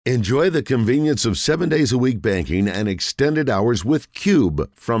Enjoy the convenience of 7 days a week banking and extended hours with Cube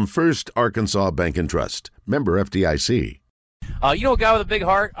from First Arkansas Bank and Trust. Member FDIC. You know a guy with a big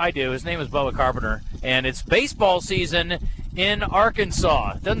heart? I do. His name is Bubba Carpenter, and it's baseball season in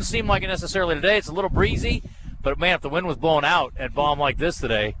Arkansas. It doesn't seem like it necessarily today. It's a little breezy, but, man, if the wind was blowing out at bomb like this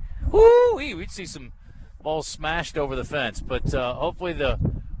today, we'd see some balls smashed over the fence. But hopefully the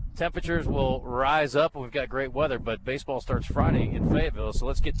temperatures will rise up, and we've got great weather. But baseball starts Friday in Fayetteville, so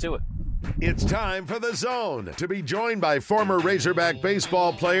let's get to it. It's time for The Zone, to be joined by former Razorback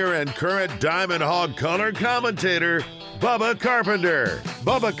baseball player and current Diamond Hog color commentator, Bubba Carpenter.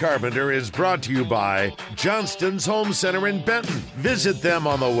 Bubba Carpenter is brought to you by Johnston's Home Center in Benton. Visit them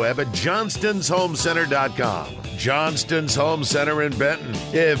on the web at johnstonsHomeCenter.com. Johnston's Home Center in Benton.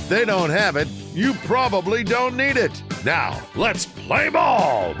 If they don't have it, you probably don't need it. Now, let's play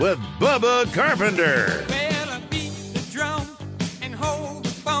ball with Bubba Carpenter. Well, I beat the drum and hold the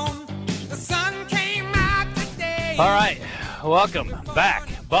phone. The sun came out today. All right, welcome back,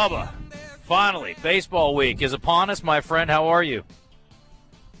 Bubba. Finally, baseball week is upon us, my friend. How are you?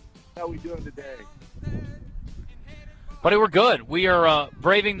 How are we doing today? Buddy, we're good. We are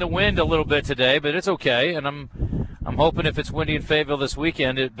braving the wind a little bit today, but it's okay. And I'm hoping if it's windy in Fayetteville this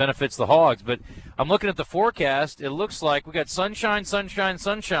weekend, it benefits the Hogs. But I'm looking at the forecast. It looks like we got sunshine,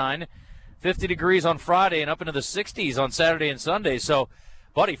 50 degrees on Friday and up into the 60s on Saturday and Sunday. So,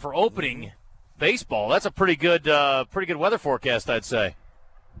 buddy, for opening baseball, that's a pretty good weather forecast, I'd say.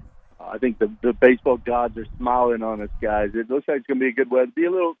 I think the baseball gods are smiling on us, guys. It looks like it's going to be a good weather. Be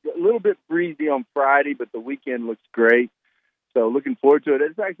a little bit breezy on Friday, but the weekend looks great. So looking forward to it.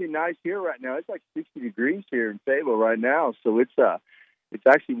 It's actually nice here right now. It's like 60 degrees here in Fayetteville right now. So it's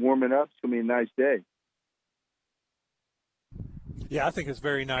actually warming up. It's going to be a nice day. Yeah, I think it's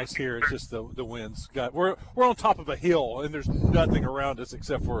very nice here. It's just the winds. We're on top of a hill, and there's nothing around us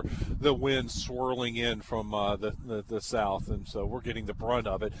except for the wind swirling in from the south, and so we're getting the brunt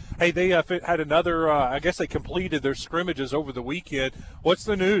of it. Hey, they had another. I guess they completed their scrimmages over the weekend. What's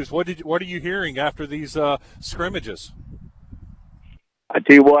the news? What are you hearing after these scrimmages? I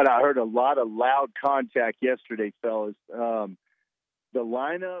tell you what, I heard a lot of loud contact yesterday, fellas. The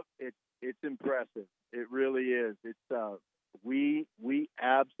lineup, it's impressive. It really is. It's we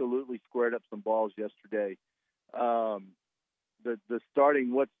absolutely squared up some balls yesterday. The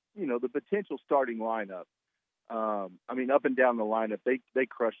starting, the potential starting lineup. I mean, up and down the lineup, they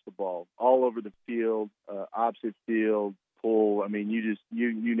crushed the ball all over the field, opposite field, pull. I mean, you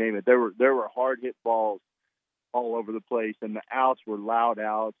name it. There were hard hit balls all over the place, and the outs were loud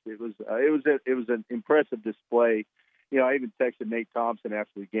outs. It was an impressive display. I even texted Nate Thompson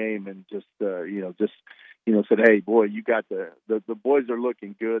after the game and just said, "Hey, boy, you got the boys are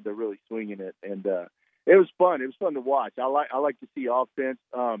looking good. They're really swinging it," and it was fun. It was fun to watch. I like to see offense.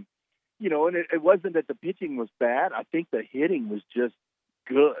 And it wasn't that the pitching was bad. I think the hitting was just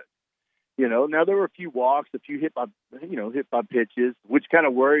good. Now there were a few walks, a few hit by pitches, which kind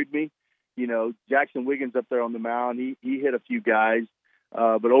of worried me. Jackson Wiggins up there on the mound, he hit a few guys.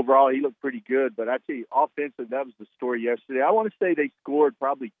 But overall, he looked pretty good. But I tell you, offensive, that was the story yesterday. I want to say they scored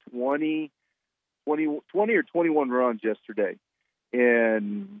probably 20 or 21 runs yesterday.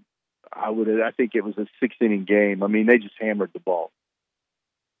 And I think it was a 6-inning game. I mean, they just hammered the ball.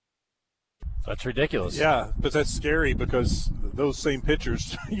 That's ridiculous. Yeah, but that's scary because those same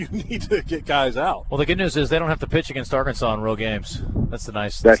pitchers, you need to get guys out. Well, the good news is they don't have to pitch against Arkansas in real games. That's the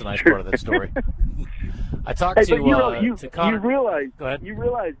nice part of that story. I talked to Connor. You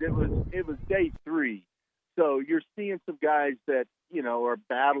realize it was day 3, so you're seeing some guys that are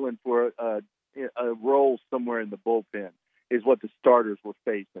battling for a role somewhere in the bullpen. Is what the starters were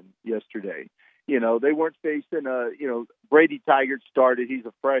facing yesterday. They weren't facing Brady Tigert started. He's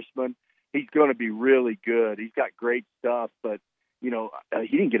a freshman. He's going to be really good. He's got great stuff, but he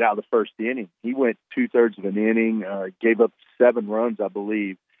didn't get out of the first inning. He went 2/3 of an inning, gave up 7 runs, I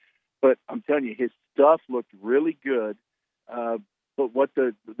believe. But I'm telling you, his stuff looked really good. But what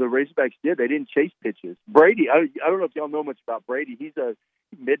the Razorbacks did, they didn't chase pitches. Brady, I don't know if y'all know much about Brady. He's a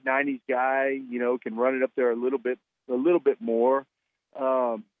mid-90s guy, can run it up there a little bit more,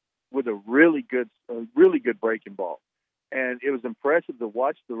 with a really good breaking ball. And it was impressive to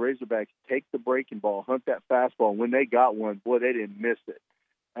watch the Razorbacks take the breaking ball, hunt that fastball. When they got one, boy, they didn't miss it.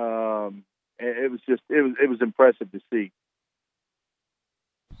 It was impressive to see.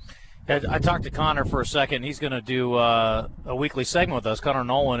 I talked to Connor for a second. He's going to do a weekly segment with us, Connor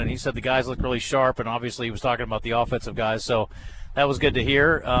Nolan, and he said the guys look really sharp, and obviously he was talking about the offensive guys, so that was good to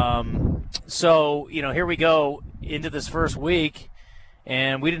hear. Here we go into this first week,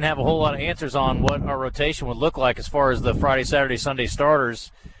 and we didn't have a whole lot of answers on what our rotation would look like as far as the Friday, Saturday, Sunday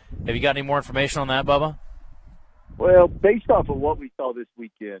starters. Have you got any more information on that, Bubba? Well, based off of what we saw this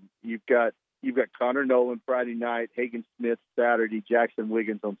weekend, you've got Connor Nolan Friday night, Hagen Smith Saturday, Jackson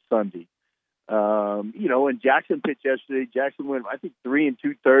Wiggins on Sunday. And Jackson pitched yesterday. Jackson went, I think, 3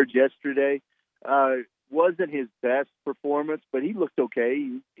 2/3 yesterday. Wasn't his best performance, but he looked okay.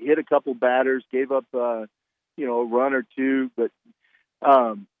 He hit a couple batters, gave up, a run or two, but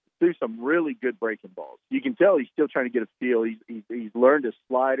threw some really good breaking balls. You can tell he's still trying to get a feel. He's learned a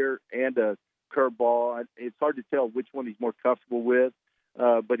slider and a curveball. It's hard to tell which one he's more comfortable with,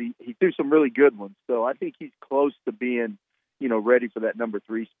 but he threw some really good ones. So I think he's close to being, ready for that number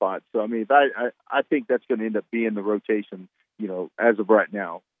 3 spot. So, I mean, I think that's going to end up being the rotation, as of right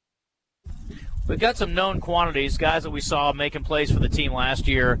now. We've got some known quantities, guys that we saw making plays for the team last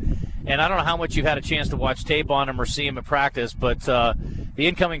year, and I don't know how much you've had a chance to watch tape on him or see him at practice, but the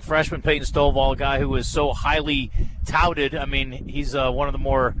incoming freshman, Peyton Stovall, a guy who was so highly touted. I mean, he's one of the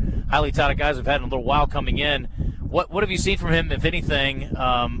more highly touted guys we've had in a little while coming in. What have you seen from him, if anything,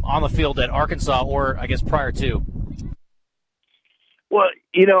 on the field at Arkansas or, I guess, prior to? Well,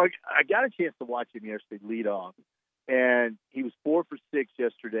 I got a chance to watch him yesterday lead off, and he was 4 for 6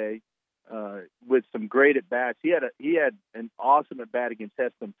 yesterday with some great at-bats. He had an awesome at-bat against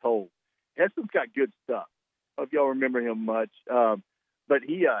Heston Toll. Heston's got good stuff. I don't know if y'all remember him much, but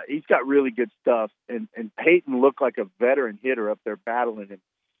he's got really good stuff, and Peyton looked like a veteran hitter up there battling him.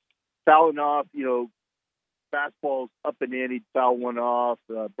 Fouling off, fastballs up and in, he'd foul one off,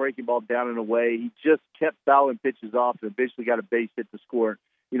 breaking ball down and away. He just kept fouling pitches off and eventually got a base hit to score,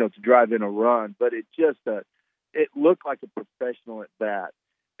 to drive in a run. But it just, it looked like a professional at bat.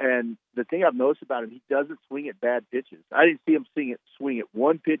 And the thing I've noticed about him, he doesn't swing at bad pitches. I didn't see him swing at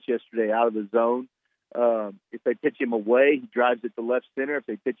one pitch yesterday out of the zone. If they pitch him away, he drives it to left center. If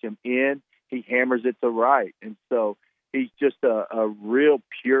they pitch him in, he hammers it to right. And so he's just a real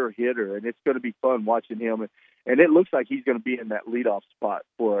pure hitter, and it's going to be fun watching him. And it looks like he's going to be in that leadoff spot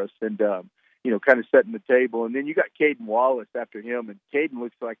for us and, kind of setting the table. And then you got Caden Wallace after him, and Caden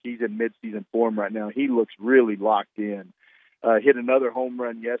looks like he's in midseason form right now. He looks really locked in. Hit another home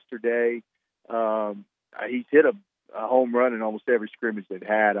run yesterday. He's hit a home run in almost every scrimmage they've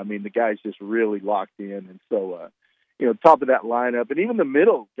had. I mean, the guy's just really locked in. And so, top of that lineup. And even the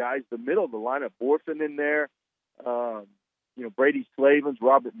middle guys, the middle of the lineup, Borfin in there, Brady Slavens,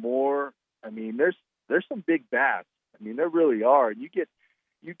 Robert Moore. I mean, there's some big bats. I mean, there really are. And you get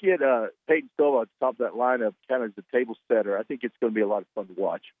Peyton Stovall at the top of that lineup kind of as the table setter. I think it's going to be a lot of fun to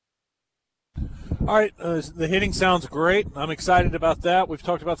watch. All right, the hitting sounds great. I'm excited about that. We've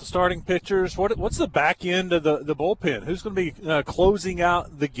talked about the starting pitchers. What's the back end of the bullpen? Who's going to be closing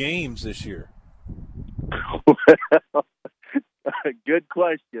out the games this year? Well, good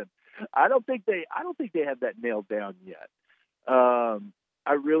question. I don't think they have that nailed down yet.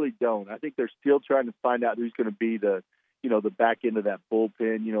 I really don't. I think they're still trying to find out who's going to be the back end of that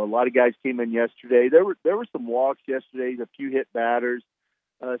bullpen. A lot of guys came in yesterday. There were some walks yesterday, a few hit batters.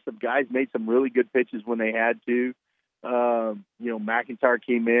 Some guys made some really good pitches when they had to. McIntyre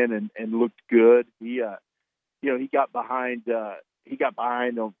came in and looked good. He got behind.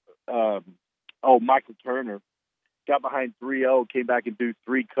 Michael Turner got behind 3-0. Came back and threw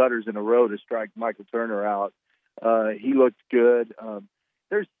 3 cutters in a row to strike Michael Turner out. He looked good. I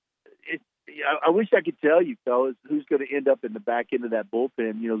wish I could tell you, fellas, who's going to end up in the back end of that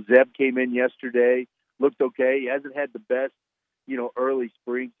bullpen. Zeb came in yesterday, looked okay. He hasn't had the best, early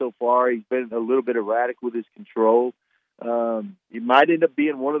spring so far. He's been a little bit erratic with his control. He might end up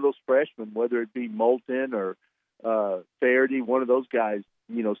being one of those freshmen, whether it be Moulton or Faherty, one of those guys,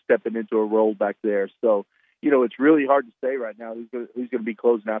 stepping into a role back there. So, it's really hard to say right now who's going to be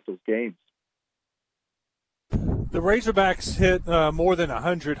closing out those games. The Razorbacks hit more than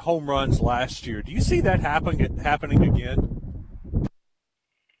 100 home runs last year. Do you see that happening again?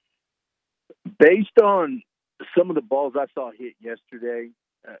 Based on some of the balls I saw hit yesterday,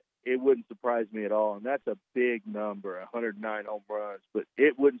 it wouldn't surprise me at all. And that's a big number, 109 home runs. But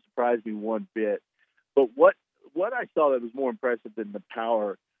it wouldn't surprise me one bit. But what I saw that was more impressive than the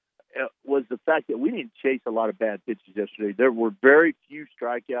power was the fact that we didn't chase a lot of bad pitches yesterday. There were very few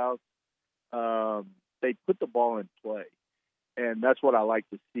strikeouts. They put the ball in play, and that's what I like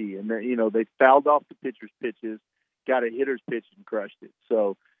to see. And they fouled off the pitcher's pitches, got a hitter's pitch, and crushed it.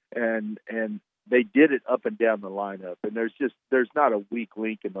 So, and they did it up and down the lineup. And there's not a weak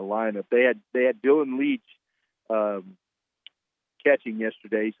link in the lineup. They had Dylan Leach catching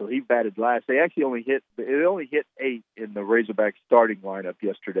yesterday, so he batted last. They actually only hit 8 in the Razorback starting lineup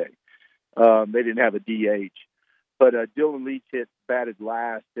yesterday. They didn't have a DH. But Dylan Leach batted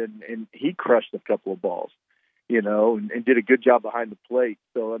last, and he crushed a couple of balls. and did a good job behind the plate.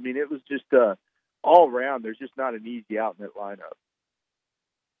 So, I mean, it was just all around. There's just not an easy out in that lineup.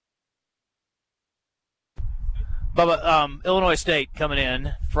 Bubba, Illinois State coming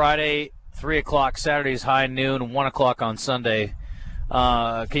in Friday, 3 o'clock, Saturday's high noon, 1 o'clock on Sunday.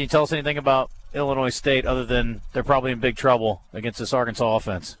 Can you tell us anything about Illinois State other than they're probably in big trouble against this Arkansas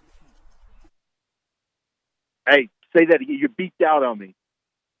offense? Hey, say that again. You beat out on me.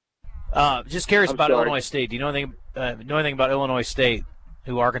 Just curious I'm about sorry. Illinois State. Do you know anything about Illinois State,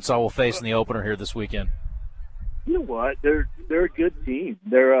 who Arkansas will face in the opener here this weekend? You know what? They're a good team.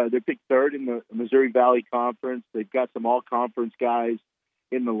 They're picked third in the Missouri Valley Conference. They've got some all-conference guys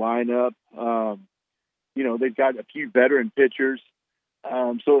in the lineup. They've got a few veteran pitchers.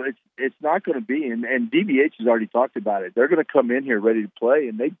 So it's not going to be. And DVH has already talked about it. They're going to come in here ready to play,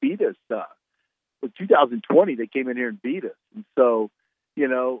 and they beat us. In 2020, they came in here and beat us. And so,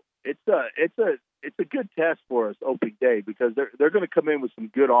 it's a good test for us opening day because they're going to come in with some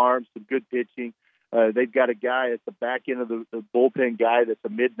good arms, some good pitching. They've got a guy at the back end of the bullpen guy that's a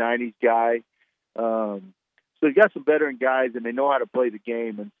mid-90s guy. So they've got some veteran guys, and they know how to play the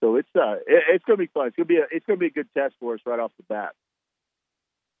game. And so it's going to be fun. It's going to be a good test for us right off the bat.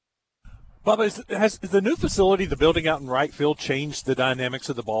 Bubba, has the new facility, the building out in right field, changed the dynamics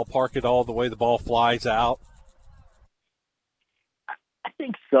of the ballpark at all, the way the ball flies out? I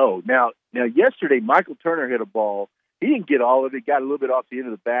think so. Now, yesterday, Michael Turner hit a ball. He didn't get all of it. Got a little bit off the end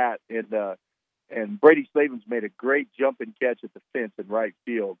of the bat, and Brady Slavens made a great jumping catch at the fence in right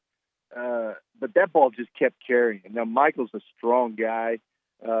field. But that ball just kept carrying. Now, Michael's a strong guy,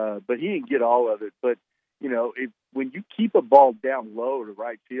 but he didn't get all of it. But, when you keep a ball down low to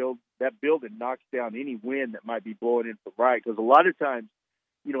right field, that building knocks down any wind that might be blowing in from right. Because a lot of times,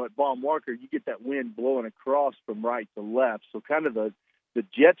 at ball marker, you get that wind blowing across from right to left. So kind of the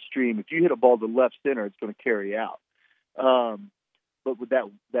jet stream, if you hit a ball to left center, it's going to carry out. But with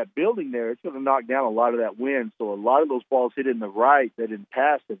that building there, it's going to knock down a lot of that wind. So a lot of those balls hit in the right that in the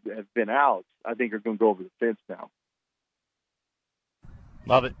past have been out, I think are going to go over the fence now.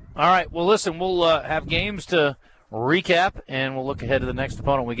 Love it. All right. Well, listen, we'll have games to recap, and we'll look ahead to the next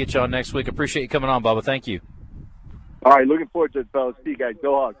opponent. We get you on next week. Appreciate you coming on, Bubba. Thank you. All right. Looking forward to it, fellas. See you guys.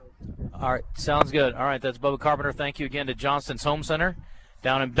 Go Hogs. All right. Sounds good. All right. That's Bubba Carpenter. Thank you again to Johnston's Home Center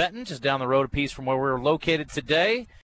down in Benton, just down the road a piece from where we're located today.